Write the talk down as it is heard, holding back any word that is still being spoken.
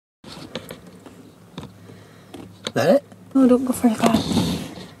Is that it? No, don't go for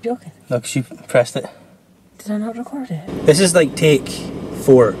that. Joking. No, because you pressed it. Did I not record it? This is like take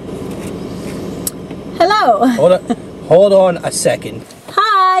 4. Hello. Hold on a second.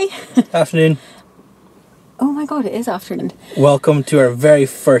 Hi. Afternoon. Oh my god, it is afternoon. Welcome to our very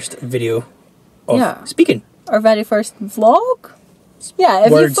first video of speaking. Our very first vlog. Yeah,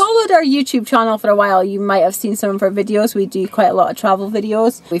 if Words. you followed our YouTube channel for a while, you might have seen some of our videos. We do quite a lot of travel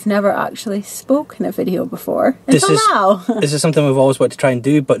videos. We've never actually spoken a video before until now. This is something we've always wanted to try and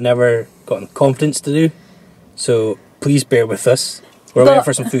do, but never gotten confidence to do. So please bear with us. We're away out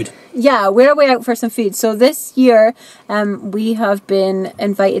for some food. Yeah, we're away out for some food. So this year, we have been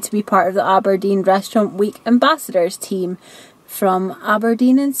invited to be part of the Aberdeen Restaurant Week Ambassadors team from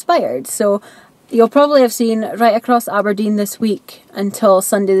Aberdeen Inspired. So you'll probably have seen right across Aberdeen this week until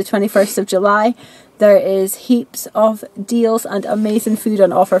Sunday the 21st of July, there is heaps of deals and amazing food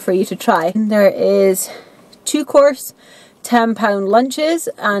on offer for you to try. There is 2-course £10 lunches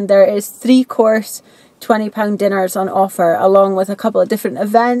and there is 3-course £20 dinners on offer, along with a couple of different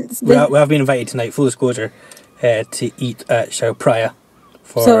events. We have been invited tonight, full disclosure, to eat at Chaophraya.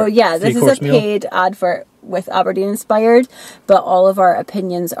 So yeah, this is a paid advert with Aberdeen Inspired, but all of our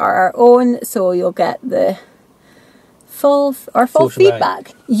opinions are our own, so you'll get the full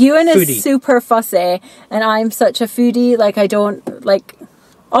feedback. Ewan is super fussy, and I'm such a foodie. Like, I don't like.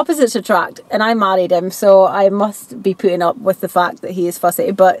 Opposites attract, and I married him, so I must be putting up with the fact that he is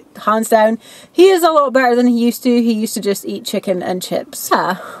fussy. But hands down, he is a lot better than he used to. He used to just eat chicken and chips.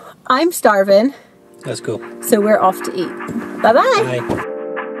 Yeah, I'm starving. Let's go. So we're off to eat. Bye bye. Bye.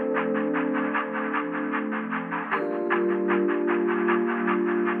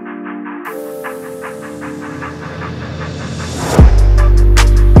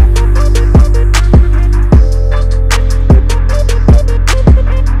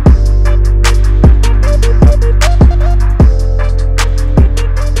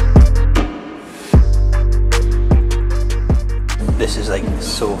 This is like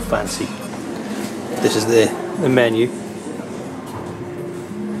so fancy. This is the menu.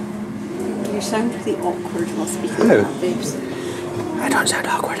 You sound really awkward while speaking Hello. babes. I don't sound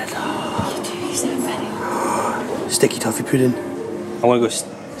awkward at all. You do, you sound very Sticky toffee pudding. I want to go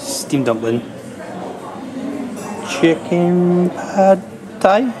steamed dumpling. Chicken pad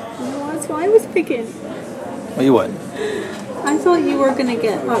thai. No, that's what I was picking. What do you want? I thought you were going to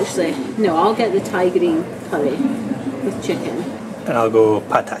get... Actually, no, I'll get the Thai green curry with chicken. And I'll go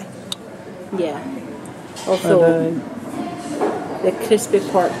pad thai. Yeah. Also, the crispy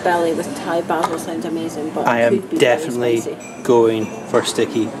pork belly with Thai basil sounds amazing, but I am could be definitely very spicy. going for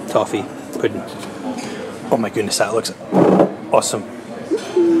sticky toffee pudding. Oh my goodness, that looks awesome.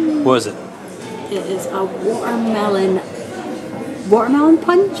 What is it? It is a watermelon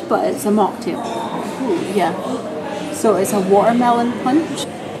punch, but it's a mocktail. Ooh, yeah. So it's a watermelon punch,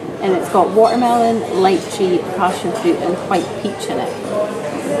 and it's got watermelon, lychee, passion fruit, and white peach in it.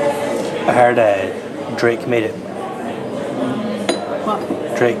 I heard Drake made it. What?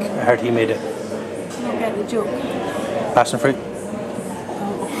 Drake, I heard he made it. I don't get the joke. Passion fruit?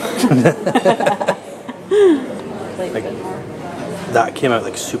 Like, that came out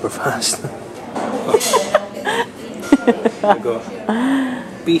like super fast. I've got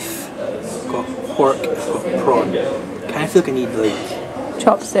beef, I've got pork, I've got prawn. Kind of feel like I need like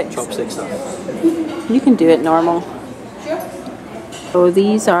chopsticks. Chopstick stuff. You can do it normal. So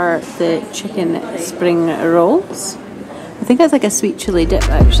these are the chicken spring rolls. I think that's like a sweet chili dip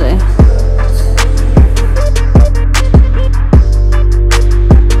actually.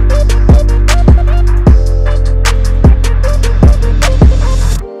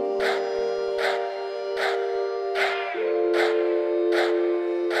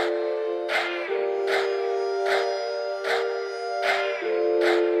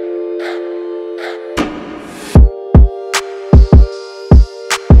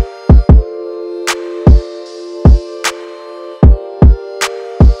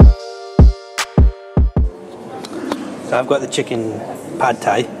 So I've got the chicken pad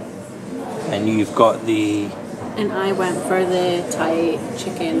thai, and you've got the... And I went for the Thai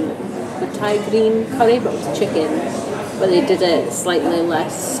chicken, the Thai green curry, but with chicken. But they did it slightly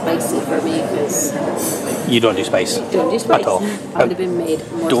less spicy for me because... You don't do spice? Don't do spice. At all? That would have been made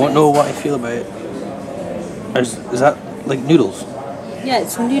more Don't know what I feel about it. Is that like noodles? Yeah,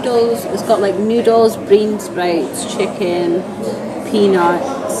 it's noodles. It's got like noodles, bean sprouts, chicken,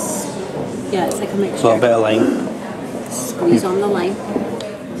 peanuts. Yeah, it's like a mixture. So a bit of lime. Squeeze on the lime.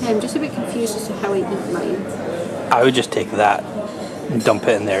 Yeah, I'm just a bit confused as to how I eat mine. I would just take that and dump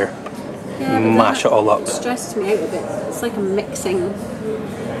it in there, mash it all up. It stresses me out a bit. It's like a mixing.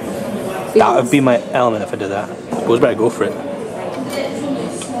 That would be my element if I did that. suppose better go for it.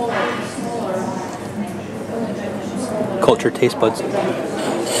 Cultured taste buds.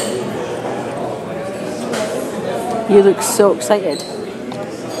 You look so excited.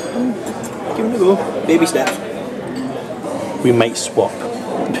 Give it a go. Baby steps. We might swap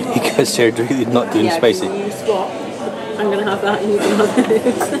because Sarah's really not doing spicy. Yeah, you swap. I'm gonna have that and you can have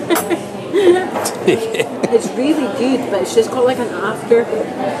this. It's really good, but it's just got like an after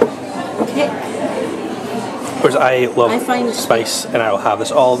kick. Whereas I love spice and I'll have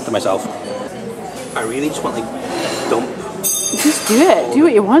this all to myself. I really just want like dump. Just do it. Do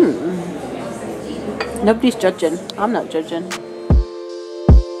what you want. Nobody's judging. I'm not judging.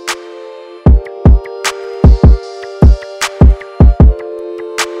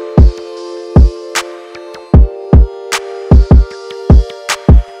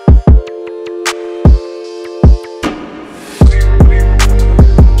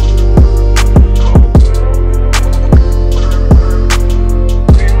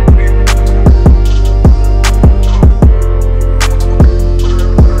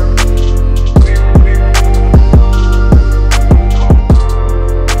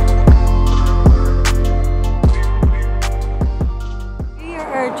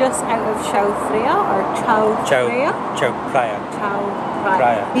 Just out of Chaophraya or Chaophraya? Chaophraya.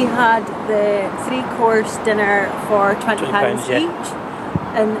 Chaophraya. We had the 3-course dinner for £20 each,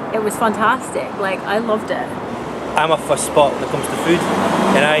 and it was fantastic. Like, I loved it. I'm a fuss spot when it comes to food,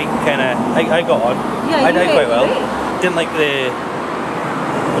 and I got on. Yeah, I did quite well. Great. Didn't like the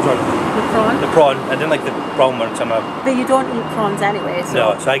prawn. The prawn. I didn't like the prawn one. But you don't eat prawns anyway, so.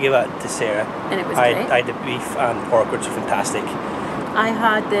 No, so I gave that to Sarah. And it was great. I did beef and pork, which are fantastic. I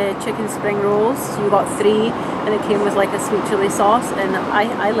had the chicken spring rolls, so you got 3, and it came with like a sweet chilli sauce, and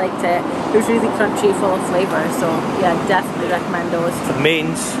I liked it. It was really crunchy, full of flavour, so yeah, definitely recommend those. For the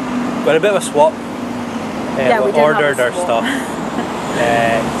mains, we had a bit of a swap. Yeah, we ordered our stuff.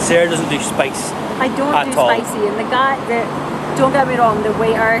 Sarah doesn't do spice I don't at do all. spicy, and don't get me wrong, the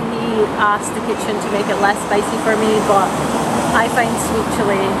waiter, he asked the kitchen to make it less spicy for me, but I find sweet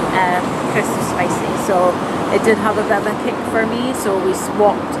chilli crisp spicy, so it did have a bit of a kick for me, so we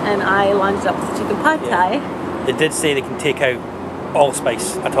swapped and I landed up with the chicken pad thai. Yeah. They did say they can take out all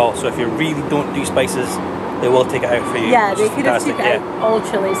spice at all, so if you really don't do spices, they will take it out for you. Yeah, they could have taken out all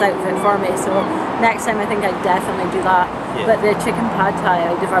chilies out of it for me, so next time I think I'd definitely do that. Yeah. But the chicken pad thai,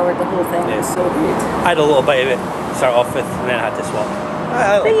 I devoured the whole thing. It was so good. I had a little bite of it to start off with, and then I had to swap.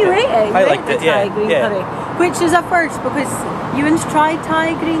 But you ate it. I liked it, Thai green curry, which is a first, because you haven't tried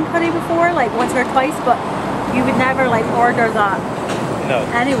Thai green curry before, like once or twice, but you would never like order that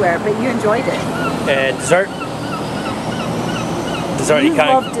anywhere, but you enjoyed it. Dessert. Dessert you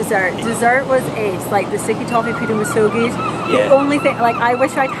can't. Loved dessert. Dessert was ace. Like the sticky toffee pudding was so good. Yeah. The only thing, like I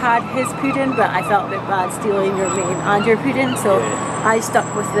wish I'd had his pudding, but I felt a bit bad stealing your main and your pudding, so I stuck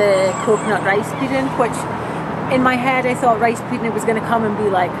with the coconut rice pudding, which in my head I thought rice pudding was going to come and be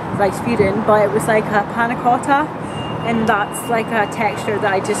like rice pudding, but it was like a panna cotta, and that's like a texture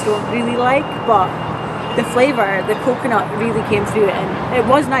that I just don't really like, but the flavour, the coconut really came through it, and it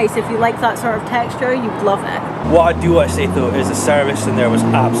was nice. If you like that sort of texture, you would love it. What I do want to say though is the service in there was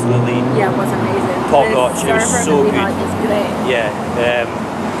absolutely it was amazing. Top notch. It was so good. It was great. Yeah.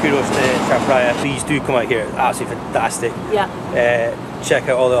 Kudos to Chaophraya. Please do come out here. It's absolutely fantastic. Yeah. Check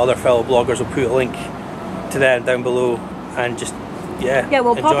out all the other fellow bloggers. We'll put a link to them down below, and just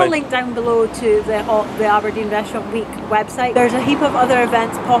we'll pop a link down below to the Aberdeen Restaurant Week website. There's a heap of other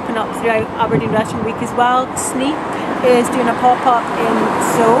events popping up throughout Aberdeen Restaurant Week as well. Sneak is doing a pop-up in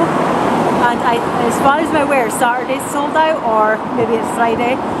Seoul, and as far as I'm aware, Saturday's sold out, or maybe it's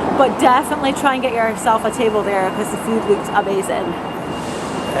Friday, but definitely try and get yourself a table there because the food looks amazing.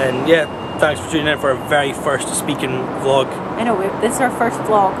 And yeah, thanks for tuning in for our very first speaking vlog. I know, this is our first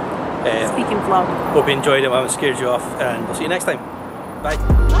vlog, speaking vlog. Hope you enjoyed it. I haven't scared you off, and we'll see you next time. Bye.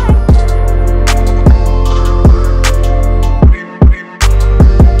 Bye.